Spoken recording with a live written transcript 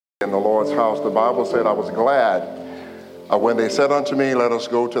in the Lord's house. The Bible said, I was glad when they said unto me, let us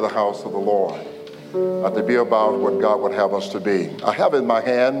go to the house of the Lord, to be about what God would have us to be. I have it in my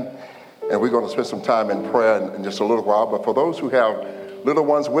hand, and we're going to spend some time in prayer in just a little while. But for those who have little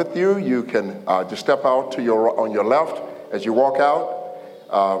ones with you, you can just step out to on your left as you walk out.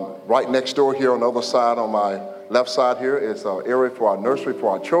 Right next door here on the other side, on my left side here, is an area for our nursery for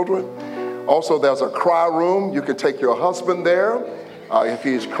our children. Also, there's a cry room. You can take your husband there if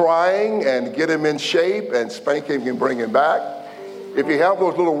he's crying and get him in shape and spank him and bring him back. If you have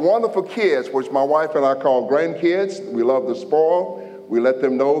those little wonderful kids, which my wife and I call grandkids, we love to spoil. We let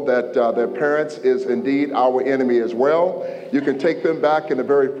them know that their parents is indeed our enemy as well. You can take them back in the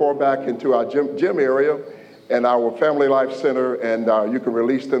very far back into our gym area and our Family Life Center, and you can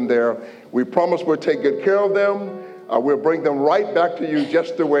release them there. We promise we'll take good care of them. We'll bring them right back to you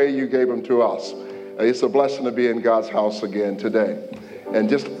just the way you gave them to us. It's a blessing to be in God's house again today. And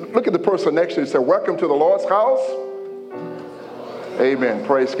just look at the person next to you and say, welcome to the Lord's house. Amen.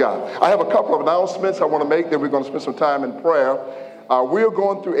 Praise God. I have a couple of announcements I want to make, then we're going to spend some time in prayer. We're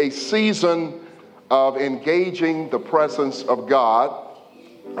going through a season of engaging the presence of God,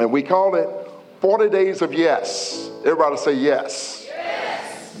 and we call it 40 Days of Yes. Everybody say yes.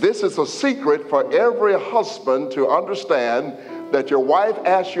 Yes. This is a secret for every husband to understand that your wife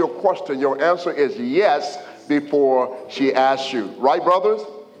asks you a question, your answer is yes before she asks you. Right, brothers?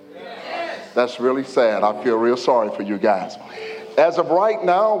 Yes. That's really sad. I feel real sorry for you guys. As of right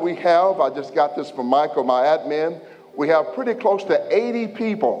now, we have, I just got this from Michael, my admin, we have pretty close to 80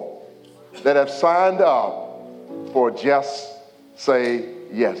 people that have signed up for Just Say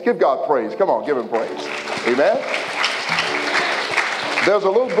Yes. Give God praise. Come on, give him praise. Amen. There's a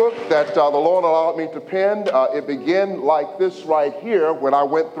little book that the Lord allowed me to pen. It began like this right here. When I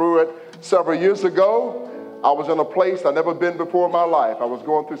went through it several years ago, I was in a place I'd never been before in my life. I was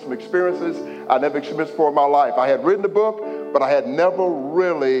going through some experiences I never experienced before in my life. I had written the book, but I had never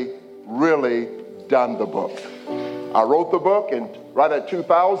really done the book. I wrote the book right at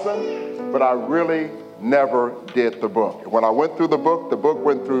 2000, but I really never did the book. When I went through the book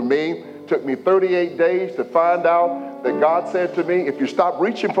went through me. It took me 38 days to find out that God said to me, if you stop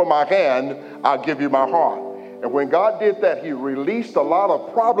reaching for my hand, I'll give you my heart. And when God did that, he released a lot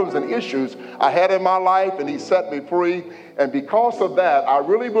of problems and issues I had in my life, and he set me free. And because of that, I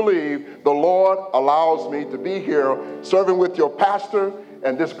really believe the Lord allows me to be here serving with your pastor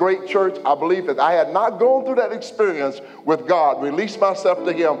and this great church. I believe that I had not gone through that experience with God, released myself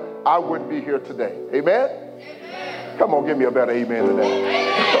to him, I wouldn't be here today. Amen? Amen. Come on, give me a better amen today.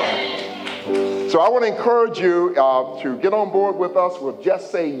 So I want to encourage you to get on board with us with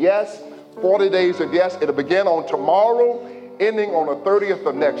Just Say Yes, 40 Days of Yes. It'll begin on tomorrow, ending on the 30th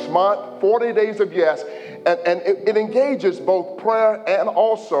of next month, 40 Days of Yes. And it engages both prayer and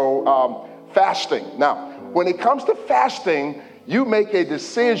also fasting. Now, when it comes to fasting, you make a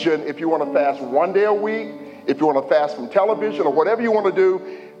decision if you want to fast one day a week, if you want to fast from television or whatever you want to do.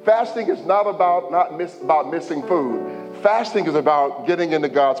 Fasting is not about missing food. Fasting is about getting into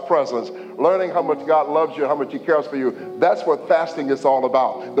God's presence, learning how much God loves you, how much he cares for you. That's what fasting is all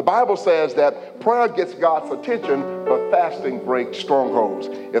about. The Bible says that prayer gets God's attention, but fasting breaks strongholds.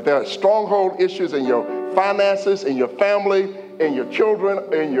 If there are stronghold issues in your finances, in your family, in your children,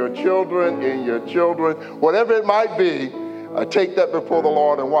 whatever it might be, take that before the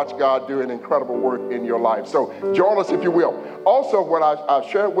Lord and watch God do an incredible work in your life. So join us if you will. Also, what I've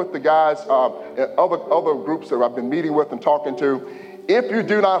shared with the guys and other groups that I've been meeting with and talking to, if you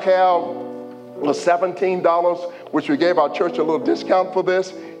do not have the $17, which we gave our church a little discount for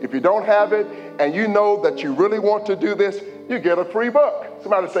this, if you don't have it and you know that you really want to do this, you get a free book.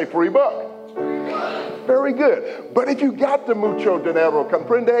 Somebody say free book. Very good. But if you got the mucho dinero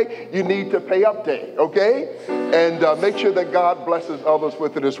comprende, you need to pay up day, okay? And make sure that God blesses others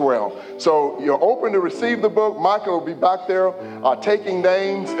with it as well. So you're open to receive the book. Michael will be back there taking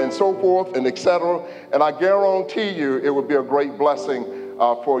names and so forth and etc. And I guarantee you it will be a great blessing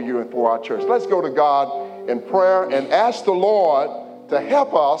for you and for our church. Let's go to God in prayer and ask the Lord to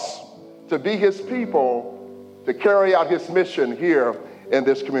help us to be his people, to carry out his mission here in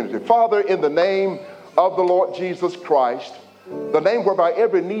this community. Father, in the name of the Lord Jesus Christ, the name whereby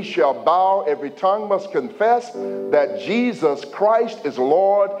every knee shall bow, every tongue must confess that Jesus Christ is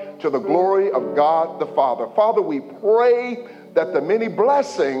Lord, to the glory of God the Father. Father, we pray that the many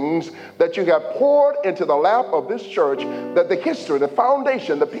blessings that you have poured into the lap of this church, that the history, the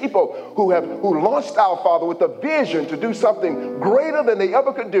foundation, the people who launched out, Father, with a vision to do something greater than they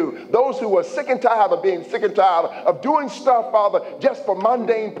ever could do, those who were sick and tired of being sick and tired of doing stuff, Father, just for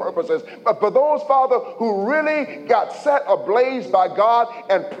mundane purposes, but for those, Father, who really got set ablaze by God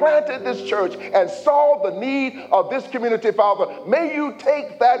and planted this church and saw the need of this community, Father, may you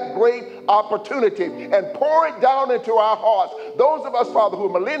take that great opportunity and pour it down into our hearts. Those of us, Father, who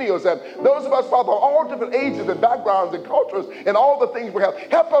are millennials, and those of us, Father, all different ages and backgrounds and cultures and all the things we have,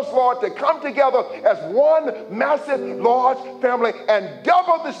 help us, Lord, to come together as one massive, large family and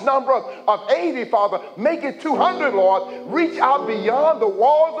double this number of 80, Father. Make it 200, Lord. Reach out beyond the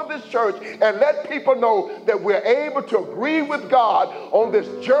walls of this church and let people know that we're able to agree with God on this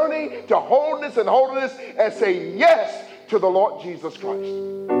journey to wholeness and holiness and say yes to the Lord Jesus Christ.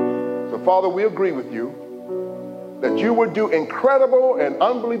 So, Father, we agree with you that you would do incredible and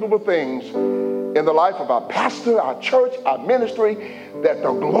unbelievable things in the life of our pastor, our church, our ministry, that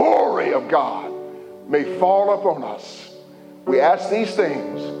the glory of God may fall upon us. We ask these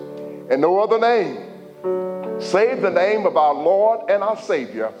things in no other name save the name of our Lord and our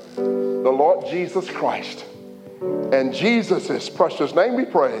Savior, the Lord Jesus Christ. In Jesus' precious name we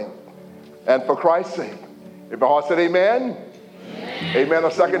pray, and for Christ's sake. If your heart said amen, amen, amen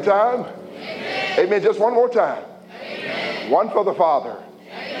a second time, amen, amen just one more time. Amen. One for the Father,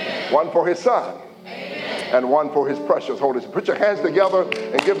 amen, one for his Son, amen, and one for his precious Holy Spirit. Put your hands together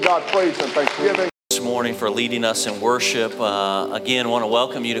and give God praise and thanksgiving. This morning for leading us in worship. Again, want to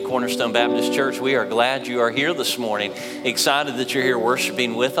welcome you to Cornerstone Baptist Church. We are glad you are here this morning. Excited that you're here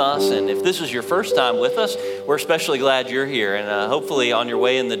worshiping with us. And if this is your first time with us, we're especially glad you're here. And hopefully on your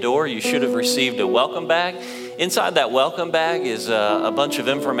way in the door, you should have received a welcome bag. Inside that welcome bag is a bunch of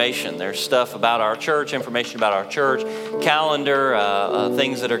information. There's stuff about our church, information about our church, calendar,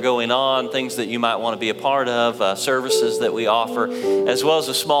 things that are going on, things that you might want to be a part of, services that we offer, as well as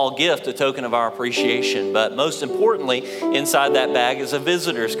a small gift, a token of our appreciation. But most importantly, inside that bag is a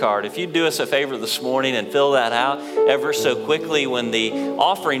visitor's card. If you'd do us a favor this morning and fill that out ever so quickly, when the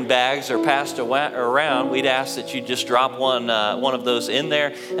offering bags are passed around, we'd ask that you just drop one of those in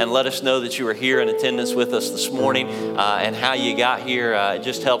there and let us know that you were here in attendance with us this morning and how you got here. It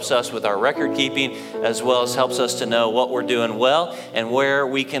just helps us with our record keeping, as well as helps us to know what we're doing well and where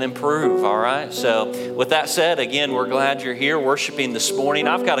we can improve. All right. So with that said, again, we're glad you're here worshiping this morning.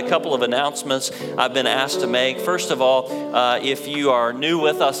 I've got a couple of announcements I've been asked to make. First of all, if you are new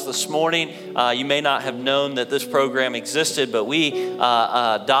with us this morning, you may not have known that this program existed, but we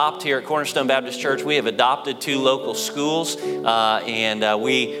adopt here at Cornerstone Baptist Church. We have adopted 2 local schools, and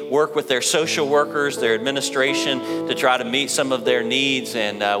we work with their social workers, their administration, to try to meet some of their needs.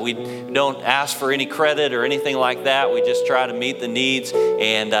 And we don't ask for any credit or anything like that. We just try to meet the needs,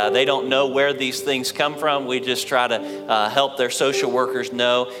 and they don't know where these things come from. We just try to help their social workers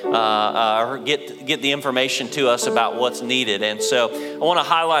know or get the information to us about what's needed. And so I want to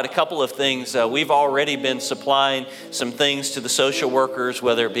highlight a couple of things. We've already been supplying some things to the social workers,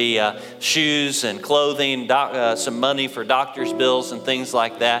 whether it be shoes and clothing, some money for doctor's bills and things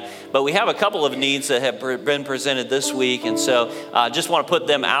like that. But we have a couple of needs that have been presented this week, and so just want to put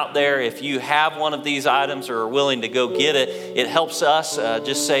them out there. If you have one of these items or are willing to go get it, it helps us,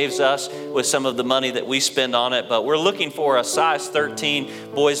 just saves us with some of the money that we spend on it. But we're looking for a size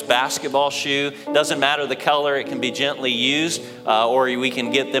 13 boys basketball shoe. Doesn't matter the color, it can be gently used, or we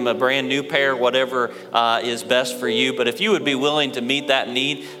can get them a brand new pair, whatever is best for you. But if you would be willing to meet that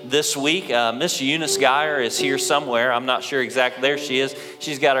need this week, Miss Eunice Geyer is here somewhere. I'm not sure exactly. There she is.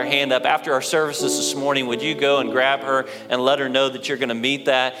 She's got her hand up. After our services this morning, would you go and grab her and let her know that you're going to meet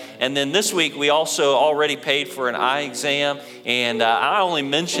that? And then this week, we also already paid for an eye exam. And I only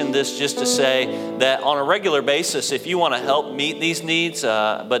mention this just to say that on a regular basis, if you want to help meet these needs,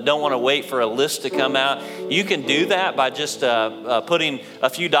 but don't want to wait for a list to come out, you can do that by just putting a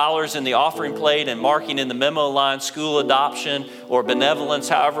few dollars in the offering plate and marking in the memo line school adoption or benevolence,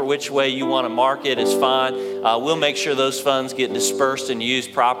 however which way you want to mark it is fine. We'll make sure those funds get dispersed and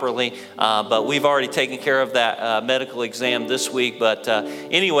used properly. But we've already taken care of that medical exam this week. But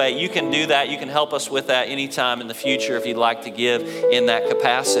anyway, you can do that. You can help us with that anytime in the future if you'd like to give in that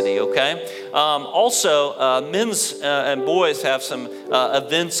capacity, okay? Also, men's and boys have some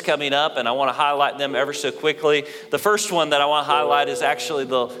events coming up, and I want to highlight them ever so quickly. The first one that I want to highlight is actually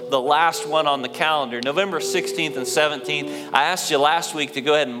the last one on the calendar, November 16th and 17th. I asked you last week to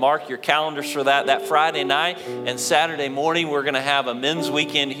go ahead and mark your calendars for that Friday night and Saturday morning. We're going to have a men's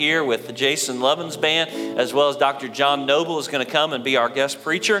weekend here with the Jason Lovin's band, as well as Dr. John Noble is going to come and be our guest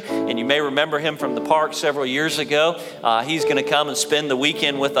preacher. And you may remember him from the park several years ago. He's going to come and spend the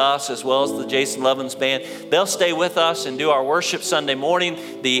weekend with us, as well as the Jason Lovin's band. They'll stay with us and do our worship Sunday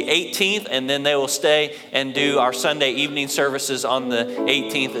morning, the 18th, and then they will stay and do our Sunday evening services on the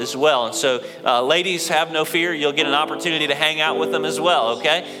 18th as well. And so, ladies, have no fear. You'll get an opportunity to hang out with them as well,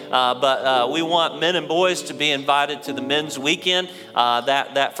 okay? But we want men and boys to be invited to the men's weekend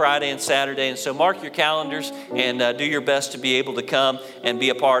that Friday and Saturday. And so mark your calendars and do your best to be able to come and be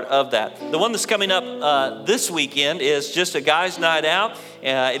a part of that. The one that's coming up this weekend is just a guys' night out.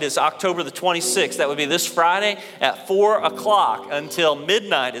 It is October the 26th. That would be this Friday at 4 o'clock until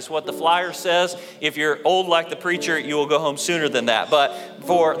midnight is what the flyer says. If you're old like the preacher, you will go home sooner than that. But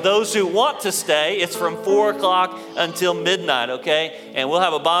for those who want to stay, it's from 4 o'clock until midnight, okay? And we'll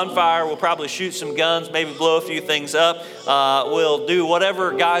have a bonfire. We'll probably shoot some guns, maybe blow a few things up. We'll do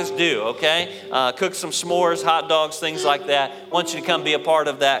whatever guys do, okay? Cook some s'mores, hot dogs, things like that. I want you to come be a part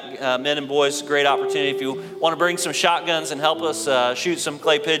of that, men and boys. Great opportunity. If you want to bring some shotguns and help us shoot some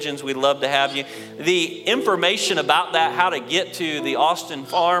clay pigeons, we'd love to have you. The information about that, how to get to the Austin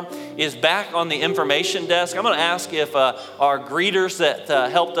farm, is back on the information desk. I'm going to ask if our greeters that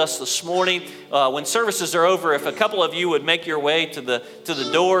helped us this morning, when services are over, if a couple of you would make your way to the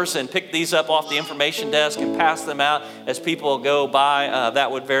doors and pick these up off the information desk and pass them out as people go by, that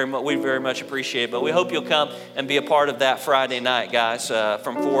would we'd very much appreciate it. But we hope you'll come and be a part of that Friday night, guys,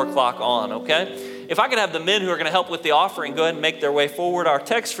 from 4 o'clock on, okay? If I could have the men who are going to help with the offering go ahead and make their way forward. Our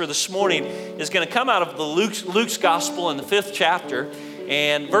text for this morning is going to come out of the Luke's Gospel in the 5th chapter.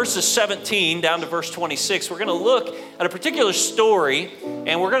 And verses 17 down to verse 26, we're going to look at a particular story,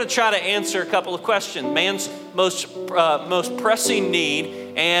 and we're going to try to answer a couple of questions. Man's most pressing need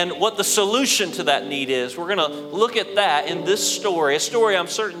and what the solution to that need is. We're going to look at that in this story, a story I'm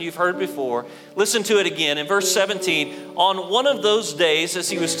certain you've heard before. Listen to it again. In verse 17, on one of those days as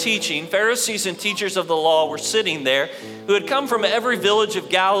he was teaching, Pharisees and teachers of the law were sitting there, who had come from every village of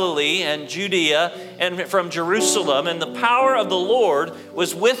Galilee and Judea and from Jerusalem, and the power of the Lord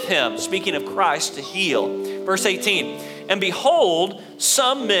was with him, speaking of Christ, to heal. Verse 18, and behold,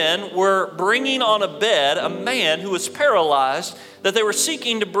 some men were bringing on a bed a man who was paralyzed, that they were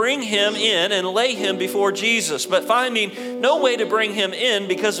seeking to bring him in and lay him before Jesus. But finding no way to bring him in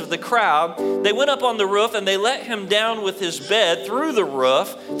because of the crowd, they went up on the roof and they let him down with his bed through the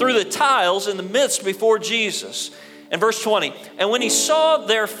roof, through the tiles in the midst before Jesus. And verse 20, and when he saw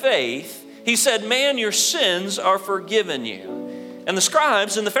their faith, he said, man, your sins are forgiven you. And the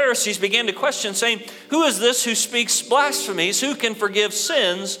scribes and the Pharisees began to question, saying, who is this who speaks blasphemies? Who can forgive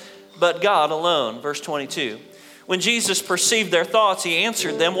sins but God alone? Verse 22. When Jesus perceived their thoughts, he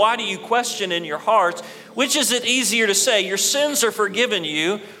answered them, why do you question in your hearts? Which is it easier to say, your sins are forgiven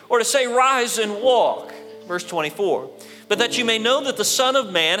you, or to say, rise and walk? Verse 24. But that you may know that the Son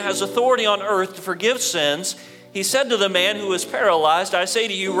of Man has authority on earth to forgive sins, he said to the man who was paralyzed, I say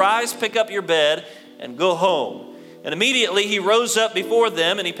to you, rise, pick up your bed, and go home. And immediately he rose up before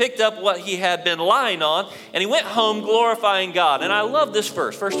them, and he picked up what he had been lying on, and he went home glorifying God. And I love this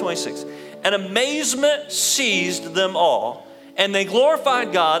verse 26. And amazement seized them all, and they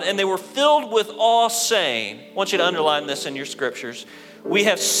glorified God, and they were filled with awe, saying, I want you to underline this in your scriptures, we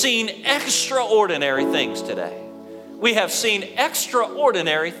have seen extraordinary things today. We have seen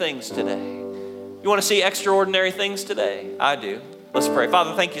extraordinary things today. You want to see extraordinary things today? I do. Let's pray.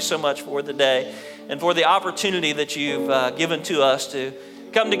 Father, thank you so much for the day and for the opportunity that you've given to us to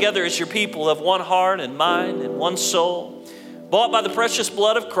come together as your people of one heart and mind and one soul, bought by the precious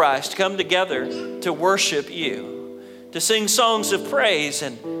blood of Christ, come together to worship you, to sing songs of praise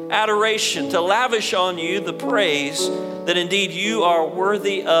and adoration, to lavish on you the praise that indeed you are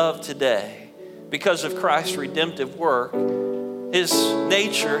worthy of today because of Christ's redemptive work, his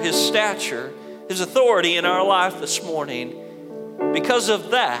nature, his stature, his authority in our life this morning. Because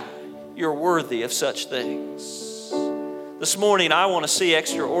of that, you're worthy of such things. This morning, I want to see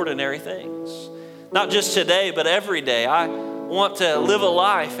extraordinary things. Not just today, but every day. I want to live a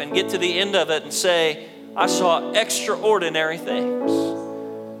life and get to the end of it and say, I saw extraordinary things.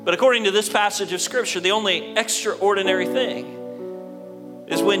 But according to this passage of Scripture, the only extraordinary thing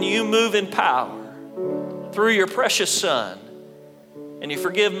is when you move in power through your precious Son and you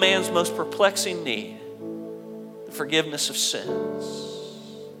forgive man's most perplexing need, the forgiveness of sins.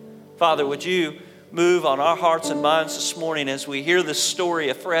 Father, would you move on our hearts and minds this morning as we hear this story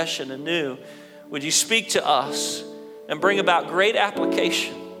afresh and anew? Would you speak to us and bring about great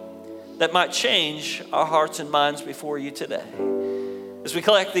application that might change our hearts and minds before you today? As we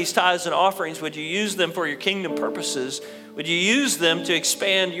collect these tithes and offerings, would you use them for your kingdom purposes? Would you use them to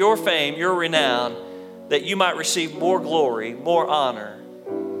expand your fame, your renown, that you might receive more glory, more honor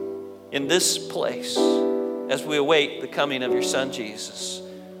in this place as we await the coming of your Son, Jesus?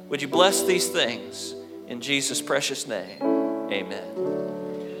 Would you bless these things in Jesus' precious name? Amen.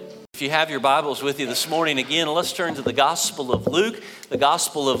 If you have your Bibles with you this morning, again, let's turn to the Gospel of Luke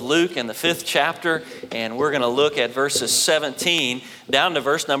and the 5th chapter, and we're going to look at verses 17 down to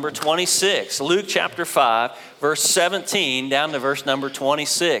verse number 26. Luke chapter 5, verse 17 down to verse number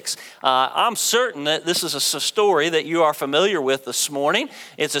 26. I'm certain that this is a story that you are familiar with this morning.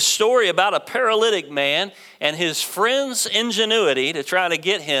 It's a story about a paralytic man and his friend's ingenuity to try to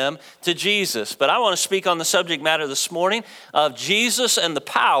get him to Jesus. But I want to speak on the subject matter this morning of Jesus and the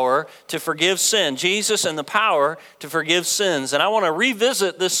power to forgive sin. Jesus and the power to forgive sins. And I want to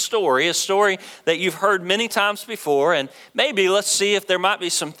revisit this story, a story that you've heard many times before, and maybe let's see if there might be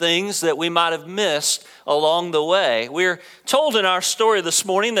some things that we might have missed along the way. We're told in our story this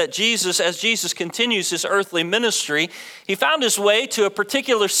morning that Jesus, as Jesus continues his earthly ministry, he found his way to a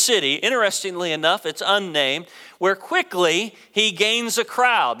particular city. Interestingly enough, it's unnamed, where quickly he gains a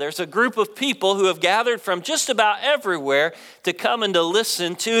crowd. There's a group of people who have gathered from just about everywhere to come and to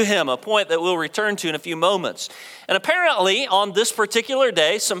listen to him, a point that we'll return to in a few moments. And apparently, on this particular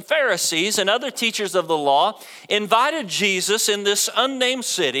day, some Pharisees and other teachers of the law invited Jesus in this unnamed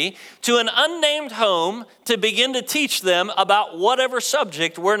city to an unnamed home to begin to teach them about whatever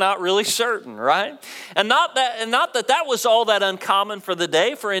subject we're not really certain, right? And not that was all that uncommon for the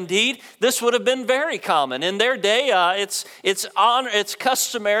day, for indeed, this would have been very common. In their day, it's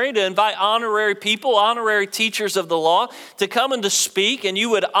customary to invite honorary people, honorary teachers of the law, to come and to speak, and you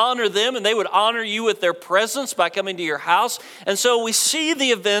would honor them, and they would honor you with their presence by coming to your house. And so we see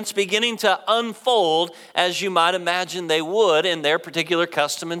the events beginning to unfold as you might imagine they would in their particular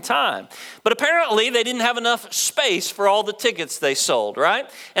custom and time. But apparently they didn't have enough space for all the tickets they sold, right?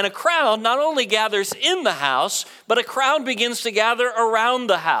 And a crowd not only gathers in the house, but a crowd begins to gather around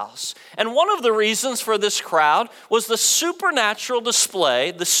the house. And one of the reasons for this crowd was the supernatural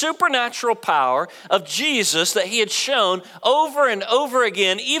display, the supernatural power of Jesus that he had shown over and over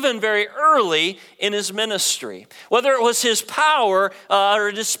again, even very early in his ministry. Whether it was his power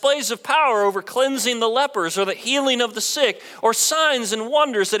or displays of power over cleansing the lepers or the healing of the sick or signs and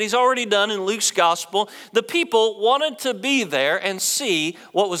wonders that he's already done in Luke's gospel, the people wanted to be there and see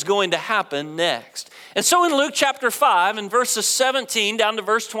what was going to happen next. And so in Luke chapter 5 and verses 17 down to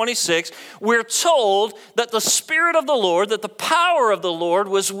verse 26, we're told that the Spirit of the Lord, that the power of the Lord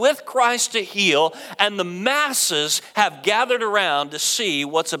was with Christ to heal, and the masses have gathered around to see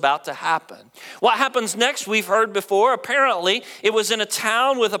what's about to happen. What happens next, we've heard before. Apparently, it was in a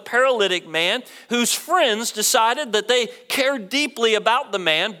town with a paralytic man whose friends decided that they cared deeply about the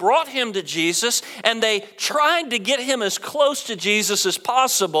man, brought him to Jesus, and they tried to get him as close to Jesus as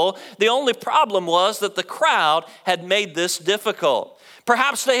possible. The only problem was that the crowd had made this difficult.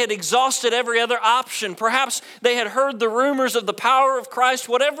 Perhaps they had exhausted every other option. Perhaps they had heard the rumors of the power of Christ.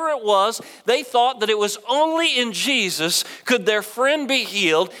 Whatever it was, they thought that it was only in Jesus could their friend be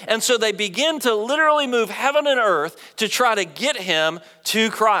healed. And so they begin to literally move heaven and earth to try to get him to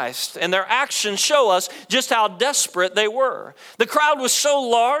Christ. And their actions show us just how desperate they were. The crowd was so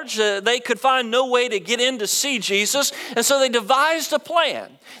large they could find no way to get in to see Jesus. And so they devised a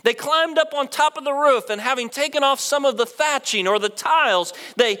plan. They climbed up on top of the roof, and having taken off some of the thatching or the tiles,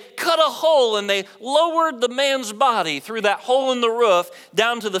 they cut a hole and they lowered the man's body through that hole in the roof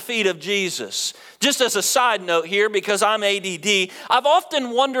down to the feet of Jesus. Just as a side note here, because I'm ADD, I've often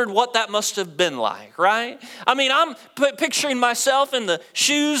wondered what that must have been like, right? I mean, I'm picturing myself in the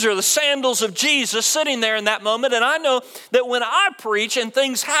shoes or the sandals of Jesus sitting there in that moment, and I know that when I preach and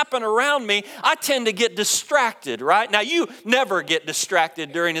things happen around me, I tend to get distracted, right? Now, you never get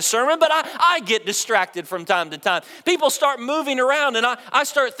distracted during a sermon, but I get distracted from time to time. People start moving around, and I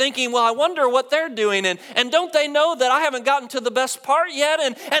start thinking, well, I wonder what they're doing, and don't they know that I haven't gotten to the best part yet?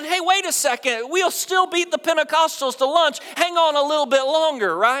 And hey, wait a second, we'll still beat the Pentecostals to lunch. Hang on a little bit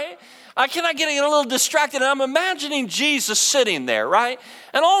longer, right? Can I get a little distracted? And I'm imagining Jesus sitting there, right?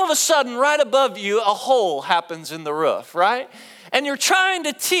 And all of a sudden, right above you, a hole happens in the roof, right? And you're trying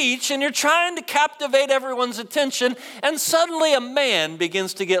to teach and you're trying to captivate everyone's attention, and suddenly a man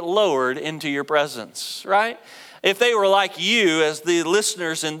begins to get lowered into your presence, right? If they were like you, as the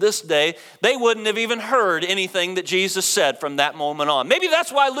listeners in this day, they wouldn't have even heard anything that Jesus said from that moment on. Maybe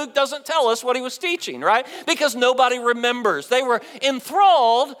that's why Luke doesn't tell us what he was teaching, right? Because nobody remembers. They were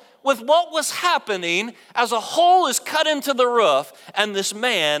enthralled with what was happening as a hole is cut into the roof and this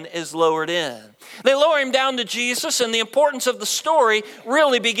man is lowered in. They lower him down to Jesus, and the importance of the story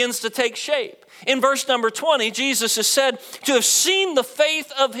really begins to take shape. In verse number 20, Jesus is said to have seen the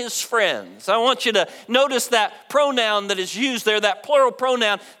faith of his friends. I want you to notice that pronoun that is used there, that plural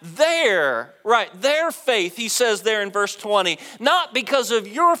pronoun, their, right, their faith, he says there in verse 20. Not because of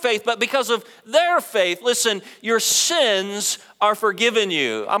your faith, but because of their faith. Listen, your sins are forgiven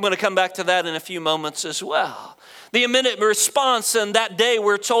you. I'm going to come back to that in a few moments as well. The immediate response in that day,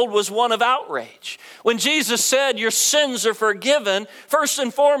 we're told, was one of outrage. When Jesus said, your sins are forgiven, first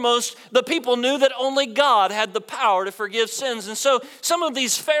and foremost, the people knew that only God had the power to forgive sins. And so some of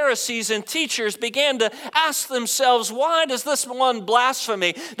these Pharisees and teachers began to ask themselves, why does this one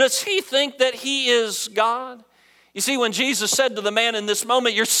blaspheme? Does he think that he is God? You see, when Jesus said to the man in this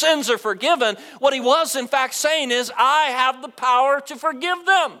moment, your sins are forgiven, what he was in fact saying is, I have the power to forgive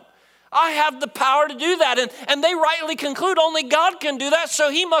them. I have the power to do that. And they rightly conclude only God can do that, so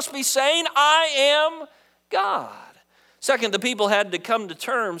he must be saying, I am God. Second, the people had to come to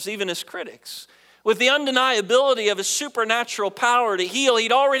terms, even as critics, with the undeniability of his supernatural power to heal.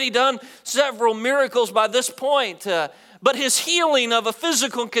 He'd already done several miracles by this point, but his healing of a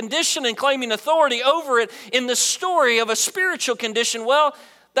physical condition and claiming authority over it in the story of a spiritual condition, well,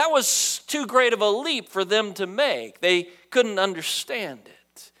 that was too great of a leap for them to make. They couldn't understand it.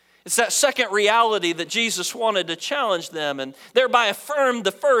 It's that second reality that Jesus wanted to challenge them and thereby affirmed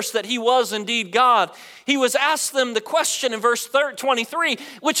the first that he was indeed God. He was asked them the question in verse 23,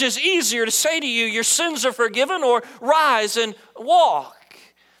 which is easier to say to you, your sins are forgiven, or rise and walk.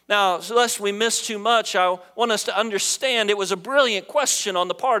 Now, lest we miss too much, I want us to understand it was a brilliant question on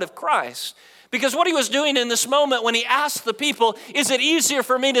the part of Christ. Because what he was doing in this moment when he asked the people, is it easier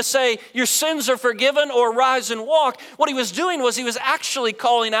for me to say your sins are forgiven or rise and walk? What he was doing was he was actually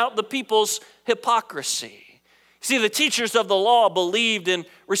calling out the people's hypocrisy. See, the teachers of the law believed in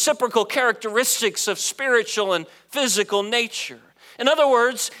reciprocal characteristics of spiritual and physical nature. In other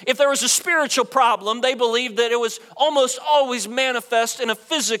words, if there was a spiritual problem, they believed that it was almost always manifest in a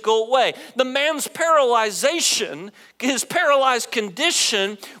physical way. The man's paralyzation, his paralyzed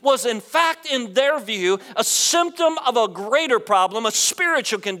condition, was in fact, in their view, a symptom of a greater problem, a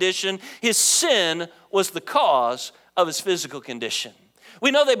spiritual condition. His sin was the cause of his physical condition. We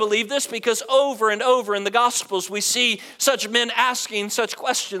know they believe this because over and over in the Gospels we see such men asking such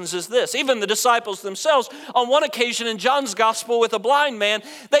questions as this. Even the disciples themselves, on one occasion in John's Gospel with a blind man,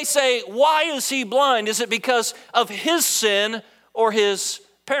 they say, why is he blind? Is it because of his sin or his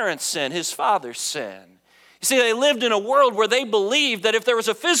parents' sin, his father's sin? You see, they lived in a world where they believed that if there was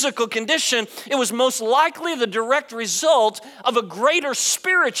a physical condition, it was most likely the direct result of a greater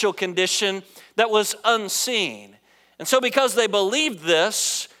spiritual condition that was unseen. And so because they believed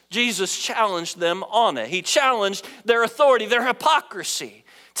this, Jesus challenged them on it. He challenged their authority, their hypocrisy.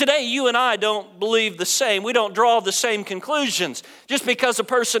 Today, you and I don't believe the same. We don't draw the same conclusions. Just because a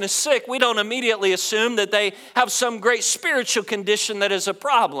person is sick, we don't immediately assume that they have some great spiritual condition that is a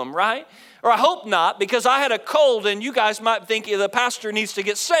problem, right? Or I hope not, because I had a cold and you guys might think the pastor needs to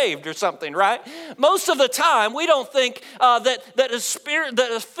get saved or something, right? Most of the time, we don't think that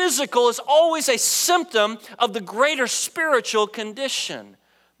a physical is always a symptom of the greater spiritual condition,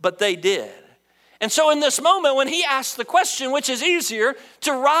 but they did. And so in this moment, when he asked the question, which is easier,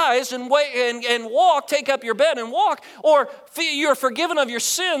 to rise and walk, take up your bed and walk, or you're forgiven of your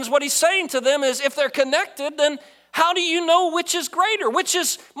sins, what he's saying to them is, if they're connected, then how do you know which is greater, which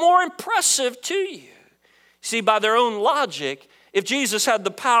is more impressive to you? See, by their own logic, if Jesus had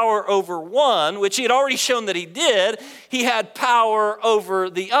the power over one, which he had already shown that he did, he had power over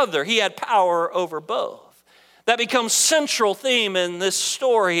the other. He had power over both. That becomes central theme in this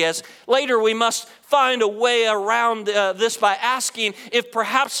story, as later we must find a way around this by asking if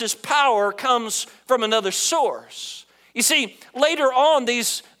perhaps his power comes from another source. You see, later on,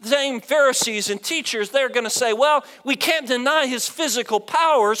 these same Pharisees and teachers, they're going to say, well, we can't deny his physical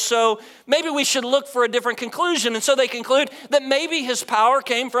power, so maybe we should look for a different conclusion. And so they conclude that maybe his power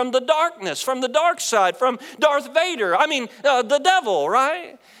came from the darkness, from the dark side, from Darth Vader. The devil,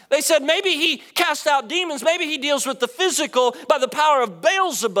 right? They said maybe he cast out demons, maybe he deals with the physical by the power of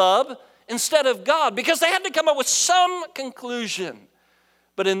Beelzebub instead of God, because they had to come up with some conclusion.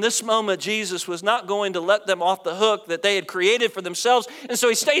 But in this moment, Jesus was not going to let them off the hook that they had created for themselves. And so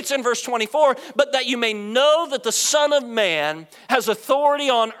he states in verse 24, but that you may know that the Son of Man has authority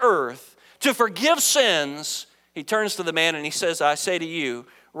on earth to forgive sins, He turns to the man and he says, I say to you,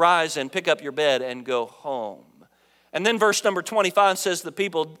 rise and pick up your bed and go home. And then verse number 25 says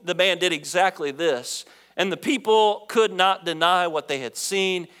the man did exactly this. And the people could not deny what they had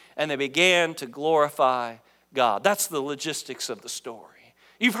seen, and they began to glorify God. That's the logistics of the story.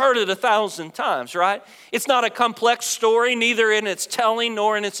 You've heard it 1,000 times, right? It's not a complex story, neither in its telling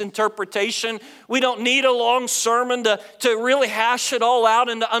nor in its interpretation. We don't need a long sermon to really hash it all out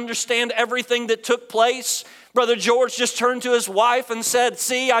and to understand everything that took place. Brother George just turned to his wife and said,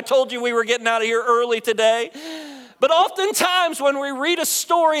 see, I told you we were getting out of here early today. But oftentimes when we read a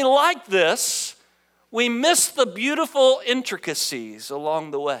story like this, we miss the beautiful intricacies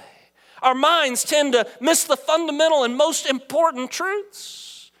along the way. Our minds tend to miss the fundamental and most important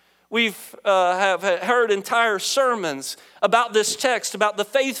truths. We've have heard entire sermons about this text, about the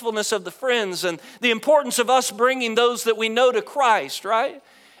faithfulness of the friends and the importance of us bringing those that we know to Christ, right?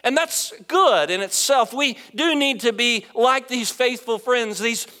 And that's good in itself. We do need to be like these faithful friends,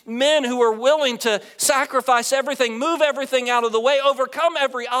 these men who are willing to sacrifice everything, move everything out of the way, overcome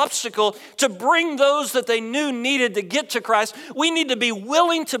every obstacle to bring those that they knew needed to get to Christ. We need to be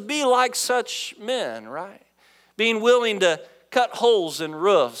willing to be like such men, right? Being willing to cut holes in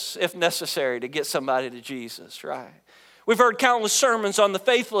roofs if necessary to get somebody to Jesus, right? We've heard countless sermons on the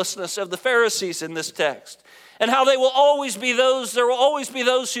faithlessness of the Pharisees in this text and how there will always be those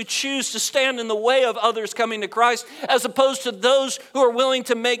who choose to stand in the way of others coming to Christ as opposed to those who are willing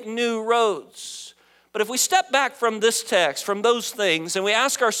to make new roads. But if we step back from this text, from those things, and we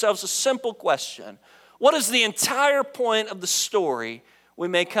ask ourselves a simple question, what is the entire point of the story? We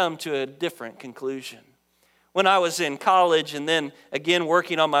may come to a different conclusion. When I was in college and then again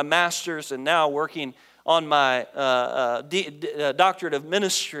working on my master's and now working on my doctorate of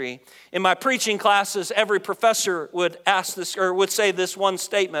ministry, in my preaching classes, every professor would ask this or would say this one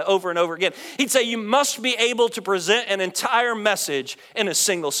statement over and over again. He'd say, you must be able to present an entire message in a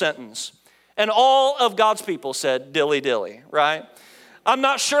single sentence. And all of God's people said, dilly dilly, right? I'm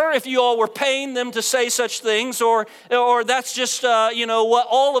not sure if you all were paying them to say such things or that's just, what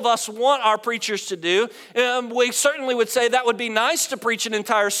all of us want our preachers to do. We certainly would say that would be nice to preach an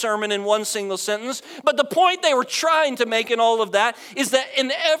entire sermon in one single sentence. But the point they were trying to make in all of that is that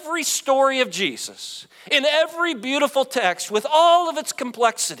in every story of Jesus, in every beautiful text with all of its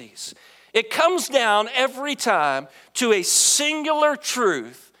complexities, it comes down every time to a singular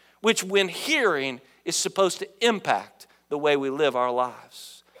truth, which when hearing is supposed to impact the way we live our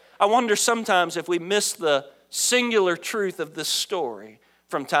lives. I wonder sometimes if we miss the singular truth of this story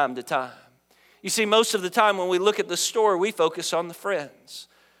from time to time. You see, most of the time when we look at this story, we focus on the friends.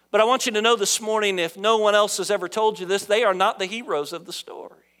 But I want you to know this morning, if no one else has ever told you this, they are not the heroes of the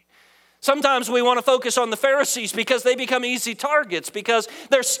story. Sometimes we want to focus on the Pharisees because they become easy targets, because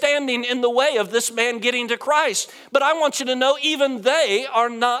they're standing in the way of this man getting to Christ. But I want you to know even they are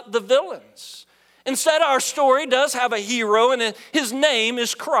not the villains. Instead, our story does have a hero, and his name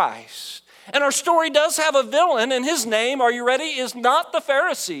is Christ. And our story does have a villain, and his name, are you ready, is not the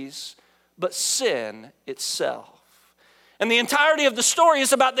Pharisees, but sin itself. And the entirety of the story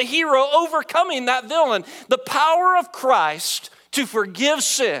is about the hero overcoming that villain, the power of Christ to forgive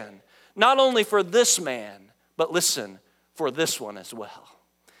sin, not only for this man, but listen, for this one as well.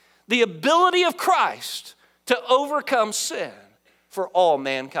 The ability of Christ to overcome sin for all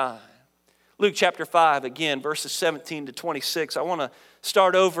mankind. Luke chapter 5, again, verses 17 to 26. I want to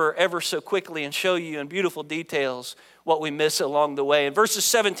start over ever so quickly and show you in beautiful details what we miss along the way. In verses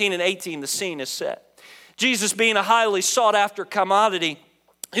 17 and 18, the scene is set. Jesus, being a highly sought after commodity,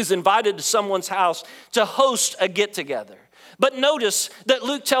 is invited to someone's house to host a get-together. But notice that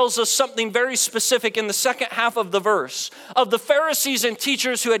Luke tells us something very specific in the second half of the verse. Of the Pharisees and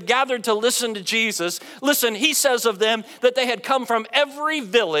teachers who had gathered to listen to Jesus, listen, he says of them that they had come from every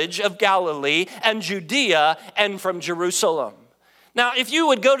village of Galilee and Judea and from Jerusalem. Now, if you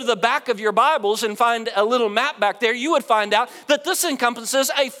would go to the back of your Bibles and find a little map back there, you would find out that this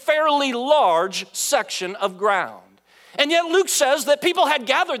encompasses a fairly large section of ground. And yet Luke says that people had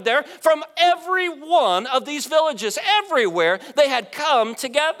gathered there from every one of these villages. Everywhere they had come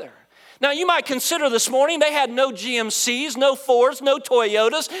together. Now you might consider this morning they had no GMCs, no Fords, no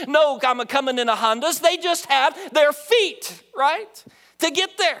Toyotas, no coming in a Hondas. They just had their feet, right, to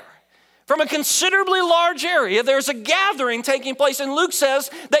get there. From a considerably large area, there's a gathering taking place. And Luke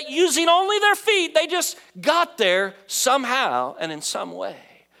says that using only their feet, they just got there somehow and in some way.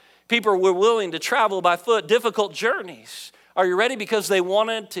 People were willing to travel by foot, difficult journeys. Are you ready? Because they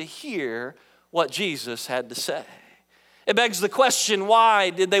wanted to hear what Jesus had to say. It begs the question,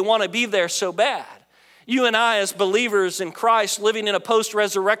 why did they want to be there so bad? You and I, as believers in Christ, living in a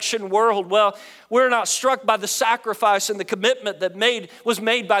post-resurrection world, well, we're not struck by the sacrifice and the commitment that was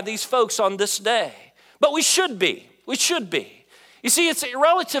made by these folks on this day. But we should be. We should be. You see, it's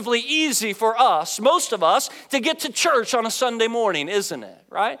relatively easy for us, most of us, to get to church on a Sunday morning, isn't it,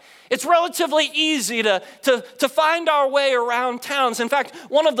 right? It's relatively easy to find our way around towns. In fact,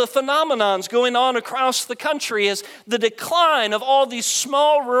 one of the phenomenons going on across the country is the decline of all these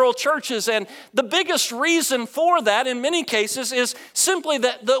small rural churches. And the biggest reason for that, in many cases, is simply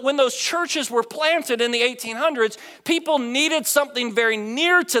that when those churches were planted in the 1800s, people needed something very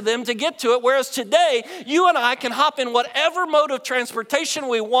near to them to get to it, whereas today, you and I can hop in whatever mode of transportation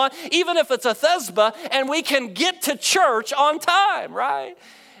we want, even if it's a Thesba, and we can get to church on time, right?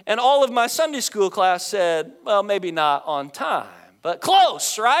 And all of my Sunday school class said, well, maybe not on time, but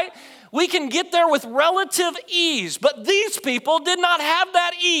close, right? We can get there with relative ease, but these people did not have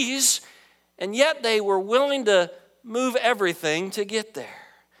that ease, and yet they were willing to move everything to get there.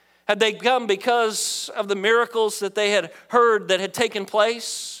 Had they come because of the miracles that they had heard that had taken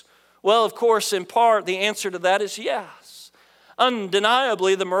place? Well, of course, in part, the answer to that is yes.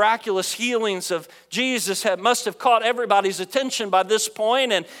 Undeniably, the miraculous healings of Jesus must have caught everybody's attention by this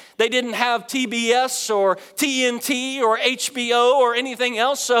point, and they didn't have TBS or TNT or HBO or anything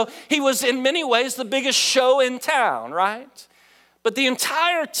else, so he was in many ways the biggest show in town, right? But the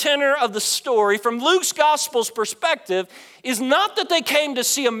entire tenor of the story, from Luke's gospel's perspective, is not that they came to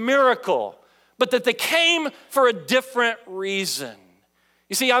see a miracle, but that they came for a different reason.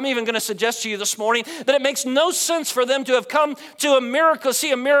 You see, I'm even going to suggest to you this morning that it makes no sense for them to have come to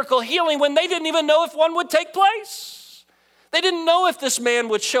see a miracle healing when they didn't even know if one would take place. They didn't know if this man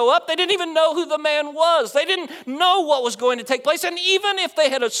would show up. They didn't even know who the man was. They didn't know what was going to take place. And even if they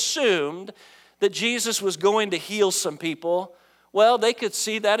had assumed that Jesus was going to heal some people, well, they could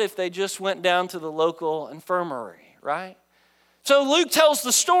see that if they just went down to the local infirmary, right? So Luke tells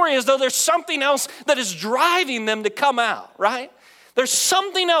the story as though there's something else that is driving them to come out, right? There's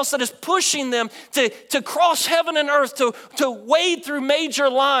something else that is pushing them to cross heaven and earth, to wade through major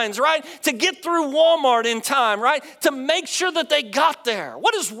lines, right? To get through Walmart in time, right? To make sure that they got there.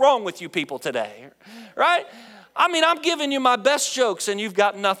 What is wrong with you people today, right? I mean, I'm giving you my best jokes and you've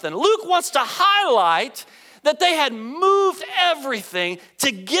got nothing. Luke wants to highlight that they had moved everything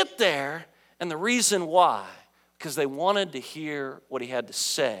to get there, and the reason why, because they wanted to hear what he had to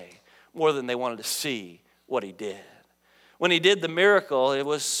say more than they wanted to see what he did. When he did the miracle, it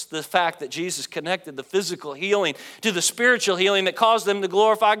was the fact that Jesus connected the physical healing to the spiritual healing that caused them to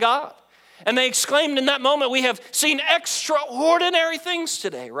glorify God. And they exclaimed in that moment, we have seen extraordinary things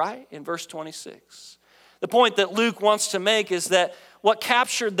today, right? In verse 26. The point that Luke wants to make is that what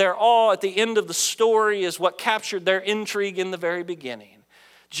captured their awe at the end of the story is what captured their intrigue in the very beginning.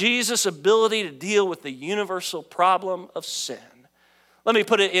 Jesus' ability to deal with the universal problem of sin. Let me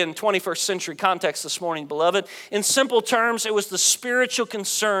put it in 21st century context this morning, beloved. In simple terms, it was the spiritual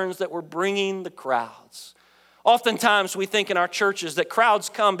concerns that were bringing the crowds. Oftentimes, we think in our churches that crowds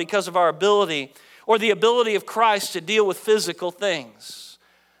come because of our ability or the ability of Christ to deal with physical things.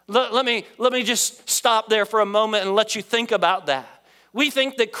 Let me just stop there for a moment and let you think about that. We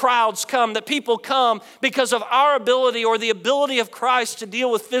think that crowds come, that people come because of our ability or the ability of Christ to deal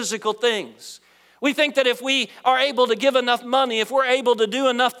with physical things. We think that if we are able to give enough money, if we're able to do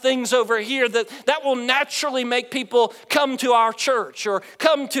enough things over here, that will naturally make people come to our church or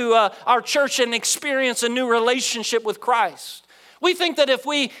come to our church and experience a new relationship with Christ. We think that if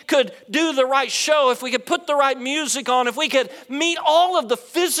we could do the right show, if we could put the right music on, if we could meet all of the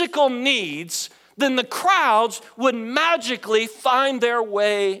physical needs, then the crowds would magically find their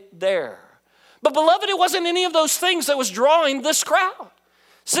way there. But beloved, it wasn't any of those things that was drawing this crowd.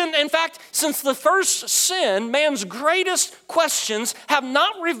 In fact, since the first sin, man's greatest questions have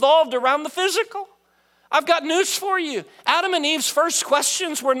not revolved around the physical. I've got news for you. Adam and Eve's first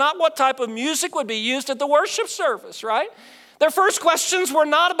questions were not what type of music would be used at the worship service, right? Their first questions were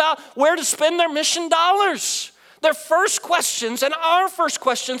not about where to spend their mission dollars. Their first questions and our first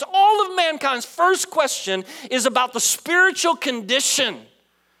questions, all of mankind's first question is about the spiritual condition.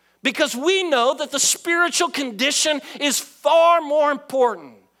 Because we know that the spiritual condition is far more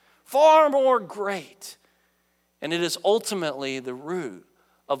important, far more great. And it is ultimately the root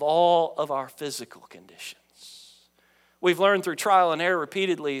of all of our physical conditions. We've learned through trial and error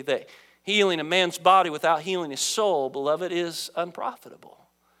repeatedly that healing a man's body without healing his soul, beloved, is unprofitable.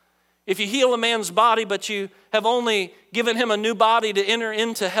 If you heal a man's body, but you have only given him a new body to enter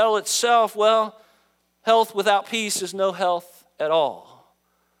into hell itself, well, health without peace is no health at all.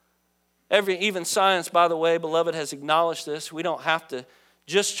 Even science, by the way, beloved, has acknowledged this. We don't have to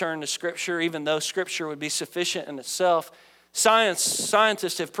just turn to Scripture, even though Scripture would be sufficient in itself.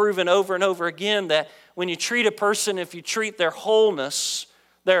 Scientists have proven over and over again that when you treat a person, if you treat their wholeness,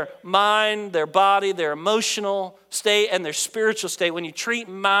 their mind, their body, their emotional state, and their spiritual state, when you treat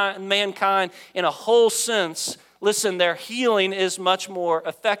mankind in a whole sense, listen, their healing is much more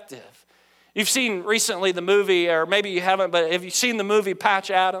effective. You've seen recently the movie, or maybe you haven't, but have you seen the movie Patch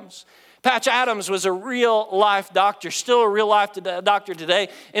Adams? Patch Adams was a real-life doctor, still a real-life doctor today,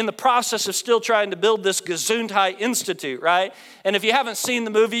 in the process of still trying to build this Gesundheit Institute, right? And if you haven't seen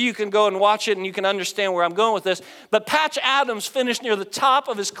the movie, you can go and watch it and you can understand where I'm going with this. But Patch Adams finished near the top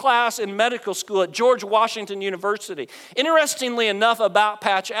of his class in medical school at George Washington University. Interestingly enough about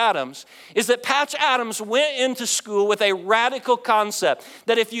Patch Adams is that Patch Adams went into school with a radical concept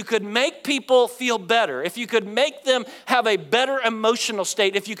that if you could make people feel better, if you could make them have a better emotional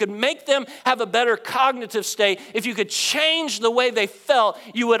state, if you could make them have a better cognitive state, if you could change the way they felt,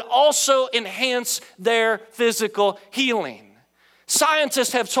 you would also enhance their physical healing.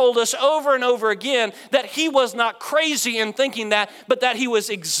 Scientists have told us over and over again that he was not crazy in thinking that, but that he was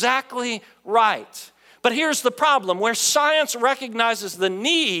exactly right. But here's the problem. Where science recognizes the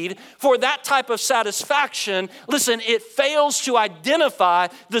need for that type of satisfaction, listen, it fails to identify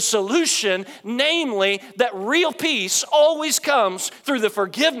the solution, namely that real peace always comes through the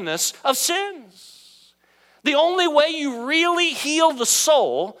forgiveness of sins. The only way you really heal the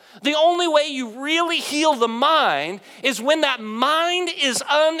soul, the only way you really heal the mind is when that mind is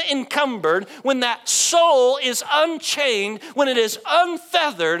unencumbered, when that soul is unchained, when it is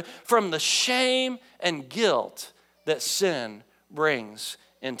unfeathered from the shame and guilt that sin brings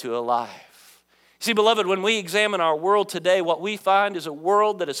into a life. See, beloved, when we examine our world today, what we find is a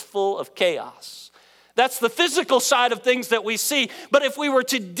world that is full of chaos. That's the physical side of things that we see. But if we were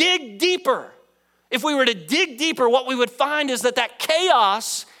to dig deeper, what we would find is that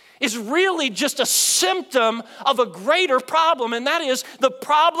chaos is really just a symptom of a greater problem, and that is the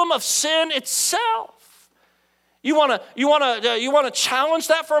problem of sin itself. You want to challenge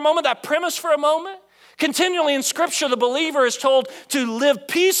that for a moment, that premise for a moment? Continually in Scripture, the believer is told to live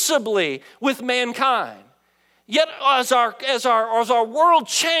peaceably with mankind. Yet as our world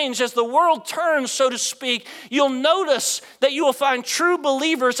changes, as the world turns, so to speak, you'll notice that you will find true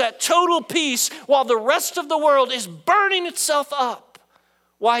believers at total peace while the rest of the world is burning itself up.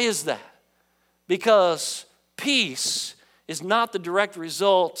 Why is that? Because peace is not the direct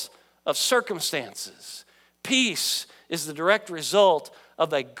result of circumstances. Peace is the direct result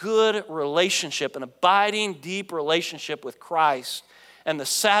of a good relationship, an abiding, deep relationship with Christ, and the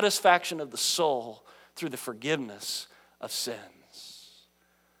satisfaction of the soul through the forgiveness of sins.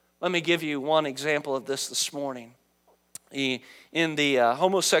 Let me give you one example of this morning. In the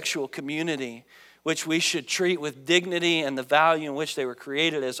homosexual community, which we should treat with dignity and the value in which they were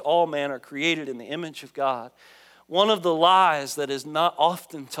created, as all men are created in the image of God, one of the lies that is not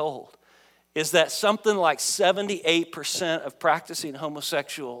often told is that something like 78% of practicing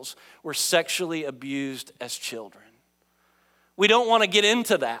homosexuals were sexually abused as children. We don't want to get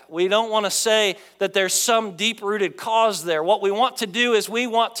into that. We don't want to say that there's some deep-rooted cause there. What we want to do is we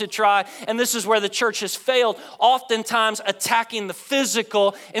want to try, and this is where the church has failed, oftentimes attacking the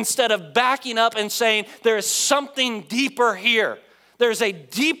physical instead of backing up and saying there is something deeper here. There's a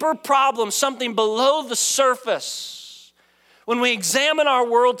deeper problem, something below the surface. When we examine our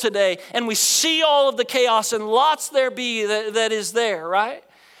world today and we see all of the chaos, and lots there be that is there, right?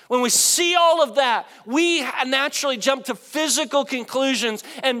 When we see all of that, we naturally jump to physical conclusions.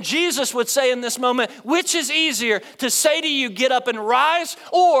 And Jesus would say in this moment, which is easier, to say to you, get up and rise,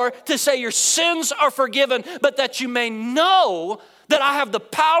 or to say your sins are forgiven, but that you may know that I have the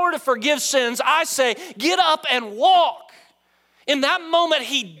power to forgive sins, I say, get up and walk. In that moment,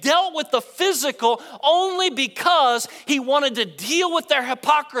 he dealt with the physical only because he wanted to deal with their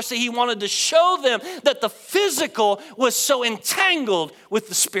hypocrisy. He wanted to show them that the physical was so entangled with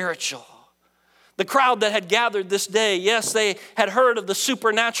the spiritual. The crowd that had gathered this day, yes, they had heard of the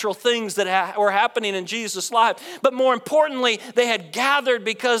supernatural things that were happening in Jesus' life, but more importantly, they had gathered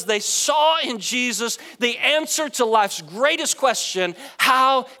because they saw in Jesus the answer to life's greatest question: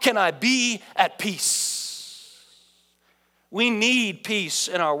 how can I be at peace? We need peace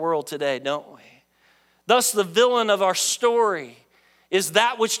in our world today, don't we? Thus, the villain of our story is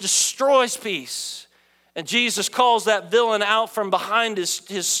that which destroys peace. And Jesus calls that villain out from behind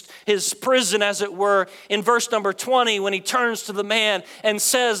his prison, as it were, in verse number 20, when he turns to the man and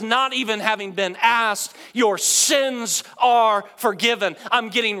says, not even having been asked, your sins are forgiven. I'm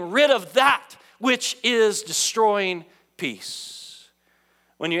getting rid of that which is destroying peace.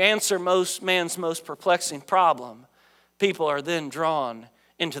 When you answer man's most perplexing problem, people are then drawn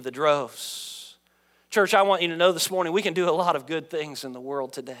into the droves. Church, I want you to know this morning, we can do a lot of good things in the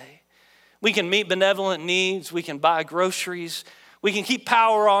world today. We can meet benevolent needs. We can buy groceries. We can keep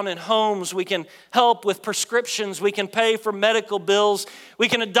power on in homes. We can help with prescriptions. We can pay for medical bills. We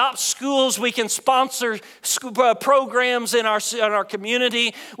can adopt schools. We can sponsor programs in our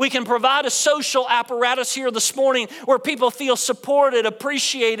community. We can provide a social apparatus here this morning where people feel supported,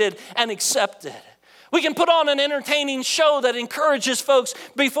 appreciated, and accepted. We can put on an entertaining show that encourages folks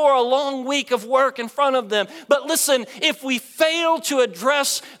before a long week of work in front of them. But listen, if we fail to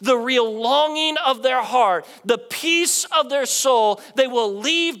address the real longing of their heart, the peace of their soul, they will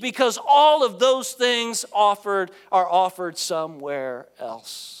leave because all of those things are offered somewhere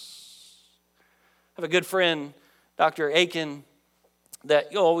else. I have a good friend, Dr. Aiken,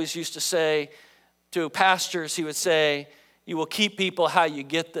 that always used to say to pastors, he would say, "You will keep people how you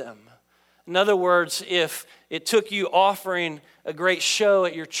get them." In other words, if it took you offering a great show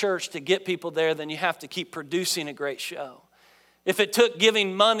at your church to get people there, then you have to keep producing a great show. If it took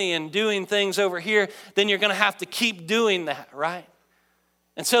giving money and doing things over here, then you're going to have to keep doing that, right?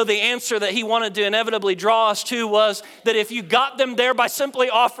 And so the answer that he wanted to inevitably draw us to was that if you got them there by simply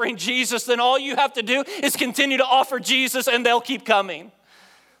offering Jesus, then all you have to do is continue to offer Jesus and they'll keep coming.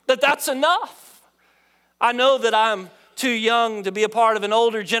 That's enough. I know that I'm too young to be a part of an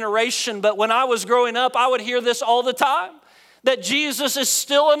older generation, but when I was growing up, I would hear this all the time, that Jesus is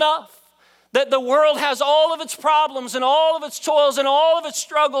still enough, that the world has all of its problems and all of its toils and all of its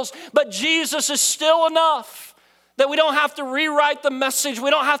struggles, but Jesus is still enough, that we don't have to rewrite the message, we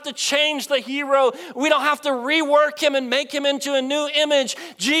don't have to change the hero, we don't have to rework him and make him into a new image.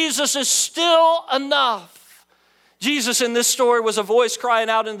 Jesus is still enough. Jesus in this story was a voice crying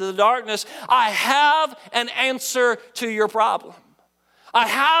out into the darkness, "I have an answer to your problem. I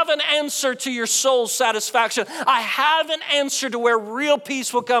have an answer to your soul's satisfaction. I have an answer to where real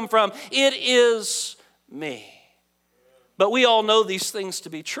peace will come from. It is me." But we all know these things to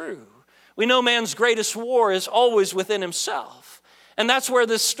be true. We know man's greatest war is always within himself. And that's where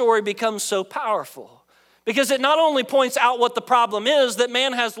this story becomes so powerful. Because it not only points out what the problem is, that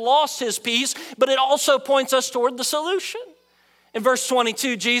man has lost his peace, but it also points us toward the solution. In verse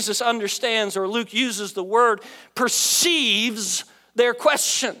 22, Jesus understands, or Luke uses the word, perceives their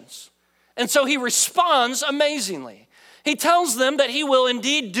questions. And so he responds amazingly. He tells them that he will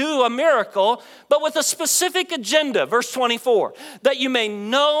indeed do a miracle, but with a specific agenda. Verse 24, that you may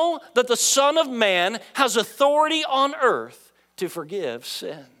know that the Son of Man has authority on earth to forgive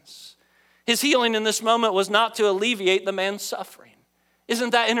sins. His healing in this moment was not to alleviate the man's suffering.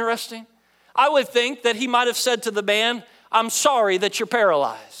 Isn't that interesting? I would think that he might have said to the man, "I'm sorry that you're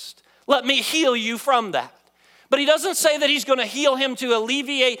paralyzed. Let me heal you from that." But he doesn't say that he's going to heal him to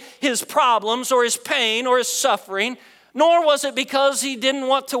alleviate his problems or his pain or his suffering, nor was it because he didn't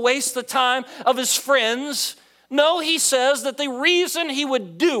want to waste the time of his friends. No, he says that the reason he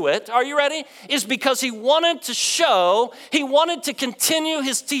would do it, are you ready, is because he wanted to continue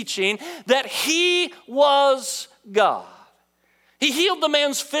his teaching that he was God. He healed the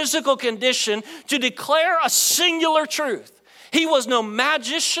man's physical condition to declare a singular truth. He was no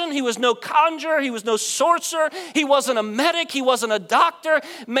magician, he was no conjurer, he was no sorcerer, he wasn't a medic, he wasn't a doctor.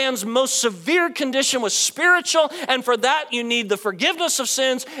 Man's most severe condition was spiritual, and for that you need the forgiveness of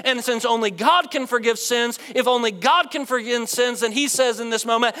sins, and since only God can forgive sins, if only God can forgive sins, then he says in this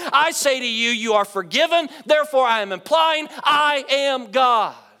moment, "I say to you, you are forgiven, therefore I am implying I am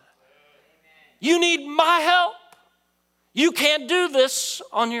God. You need my help. You can't do this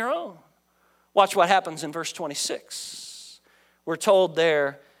on your own." Watch what happens in verse 26. We're told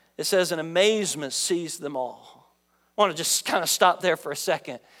there, it says, an amazement seized them all. I want to just kind of stop there for a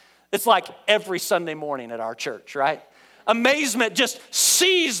second. It's like every Sunday morning at our church, right? Amazement just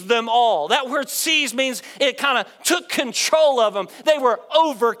seized them all. That word seize means it kind of took control of them. They were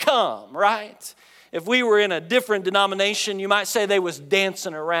overcome, right? If we were in a different denomination, you might say they was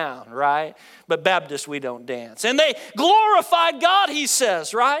dancing around, right? But Baptists, we don't dance. And they glorified God, he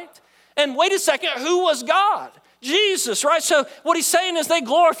says, right? And wait a second, who was God? Jesus, right? So what he's saying is they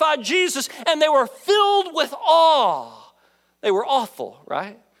glorified Jesus and they were filled with awe. They were awful,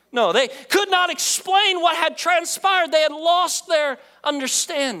 right? No, they could not explain what had transpired. They had lost their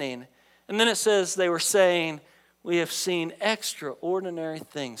understanding. And then it says they were saying, "We have seen extraordinary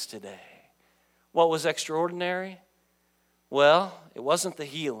things today." What was extraordinary? Well, it wasn't the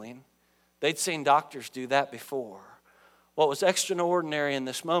healing. They'd seen doctors do that before. What was extraordinary in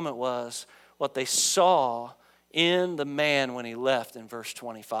this moment was what they saw in the man when he left in verse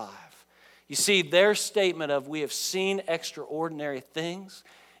 25. You see, their statement of "we have seen extraordinary things"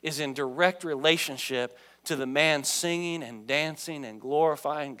 is in direct relationship to the man singing and dancing and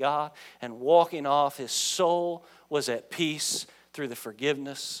glorifying God and walking off. His soul was at peace through the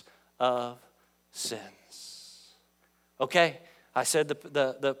forgiveness of sins. Okay, I said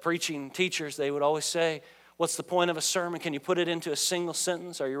the preaching teachers, they would always say, what's the point of a sermon? Can you put it into a single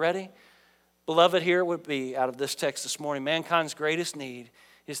sentence? Are you ready? Beloved, here would be out of this text this morning, mankind's greatest need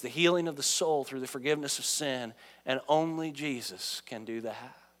is the healing of the soul through the forgiveness of sin, and only Jesus can do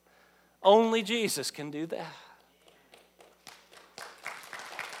that. Only Jesus can do that.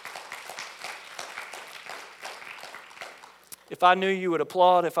 If I knew you would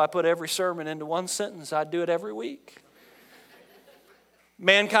applaud if I put every sermon into one sentence, I'd do it every week.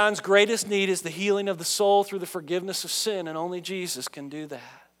 Mankind's greatest need is the healing of the soul through the forgiveness of sin, and only Jesus can do that.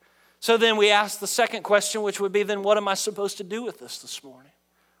 So then we ask the second question, which would be, then what am I supposed to do with this morning?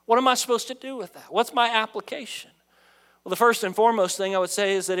 What am I supposed to do with that? What's my application? Well, the first and foremost thing I would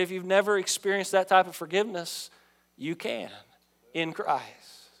say is that if you've never experienced that type of forgiveness, you can in Christ.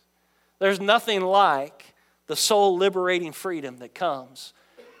 There's nothing like the soul liberating freedom that comes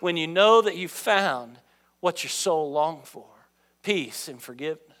when you know that you've found what your soul longed for, peace and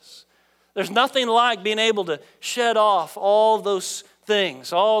forgiveness. There's nothing like being able to shed off all those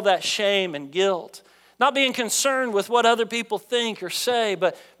things, all that shame and guilt. Not being concerned with what other people think or say,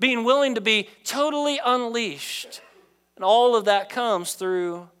 but being willing to be totally unleashed. And all of that comes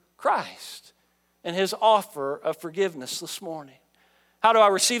through Christ and His offer of forgiveness this morning. How do I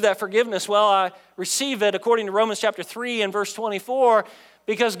receive that forgiveness? Well, I receive it according to Romans chapter 3 and verse 24,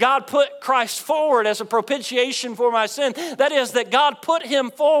 because God put Christ forward as a propitiation for my sin. That is, that God put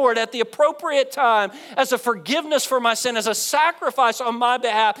Him forward at the appropriate time as a forgiveness for my sin, as a sacrifice on my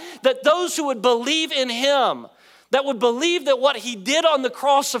behalf, that those who would believe in Him, that would believe that what He did on the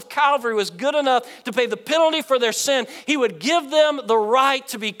cross of Calvary was good enough to pay the penalty for their sin, He would give them the right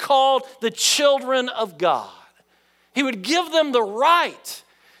to be called the children of God. He would give them the right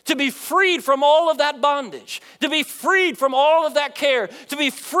to be freed from all of that bondage, to be freed from all of that care, to be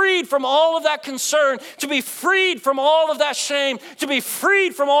freed from all of that concern, to be freed from all of that shame, to be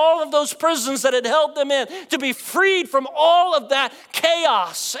freed from all of those prisons that had held them in, to be freed from all of that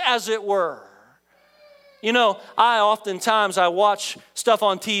chaos, as it were. You know, I watch stuff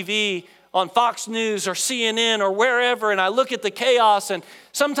on TV, on Fox News or CNN or wherever, and I look at the chaos, and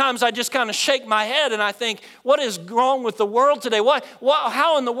sometimes I just kind of shake my head and I think, what is wrong with the world today?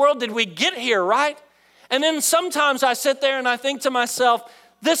 How in the world did we get here, right? And then sometimes I sit there and I think to myself,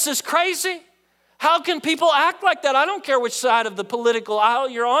 this is crazy. How can people act like that? I don't care which side of the political aisle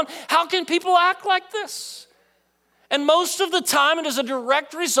you're on. How can people act like this? And most of the time, it is a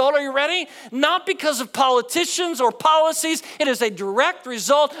direct result, are you ready? Not because of politicians or policies. It is a direct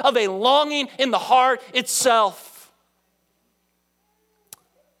result of a longing in the heart itself.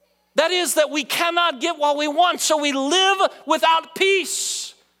 That is, that we cannot get what we want, so we live without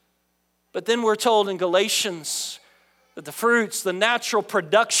peace. But then we're told in Galatians that the fruits, the natural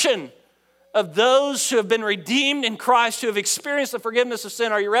production of those who have been redeemed in Christ, who have experienced the forgiveness of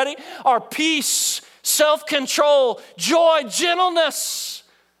sin, are you ready? Are peace, self-control, joy, gentleness.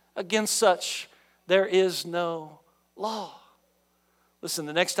 Against such, there is no law. Listen,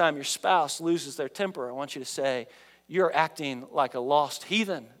 the next time your spouse loses their temper, I want you to say, you're acting like a lost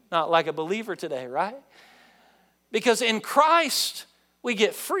heathen, not like a believer today, right? Because in Christ, we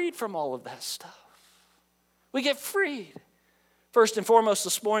get freed from all of that stuff. We get freed. First and foremost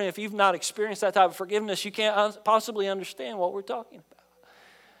this morning, if you've not experienced that type of forgiveness, you can't possibly understand what we're talking about.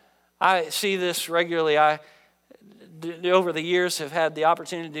 I see this regularly. I, over the years, have had the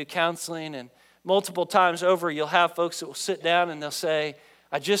opportunity to do counseling, and multiple times over, you'll have folks that will sit down and they'll say,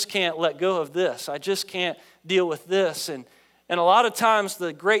 I just can't let go of this. I just can't deal with this. And a lot of times,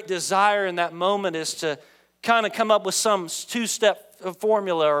 the great desire in that moment is to kind of come up with some two-step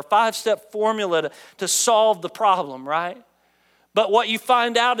formula or five-step formula to solve the problem, right? But what you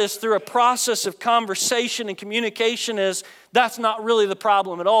find out is through a process of conversation and communication is that's not really the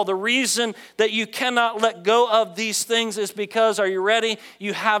problem at all. The reason that you cannot let go of these things is because, are you ready?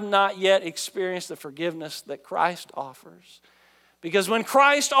 You have not yet experienced the forgiveness that Christ offers. Because when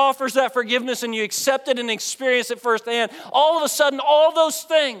Christ offers that forgiveness and you accept it and experience it firsthand, all of a sudden, all those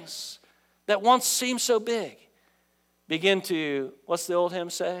things that once seemed so big begin to, what's the old hymn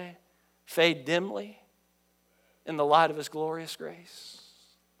say? Fade dimly in the light of His glorious grace.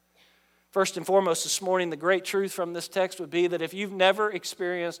 First and foremost this morning, the great truth from this text would be that if you've never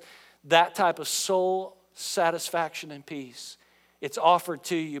experienced that type of soul satisfaction and peace, it's offered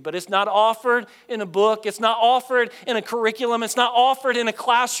to you. But it's not offered in a book. It's not offered in a curriculum. It's not offered in a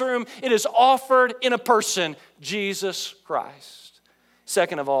classroom. It is offered in a person, Jesus Christ.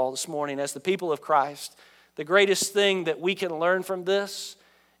 Second of all, this morning, as the people of Christ, The greatest thing that we can learn from this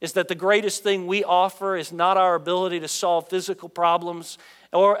is that the greatest thing we offer is not our ability to solve physical problems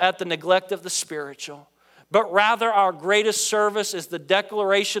or at the neglect of the spiritual, but rather our greatest service is the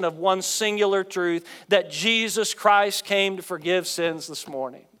declaration of one singular truth, that Jesus Christ came to forgive sins this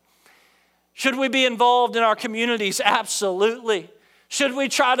morning. Should we be involved in our communities? Absolutely. Should we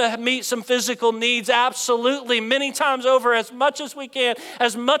try to meet some physical needs? Absolutely. Many times over, as much as we can,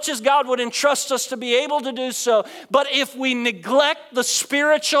 as much as God would entrust us to be able to do so. But if we neglect the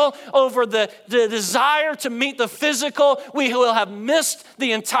spiritual over the desire to meet the physical, we will have missed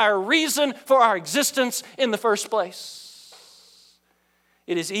the entire reason for our existence in the first place.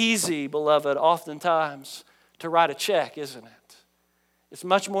 It is easy, beloved, oftentimes to write a check, isn't it? It's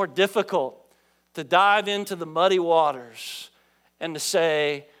much more difficult to dive into the muddy waters and to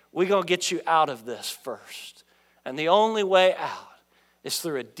say, we're going to get you out of this first. And the only way out is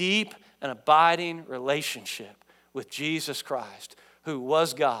through a deep and abiding relationship with Jesus Christ, who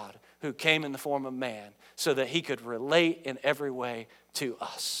was God, who came in the form of man, so that he could relate in every way to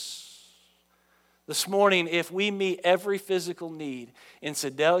us. This morning, if we meet every physical need in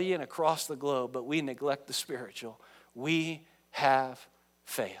Sedalia and across the globe, but we neglect the spiritual, we have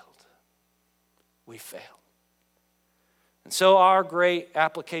failed. We failed. And so our great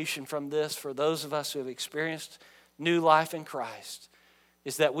application from this for those of us who have experienced new life in Christ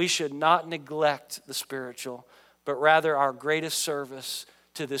is that we should not neglect the spiritual, but rather our greatest service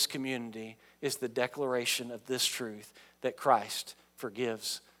to this community is the declaration of this truth, that Christ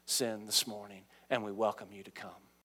forgives sin this morning. And we welcome you to come.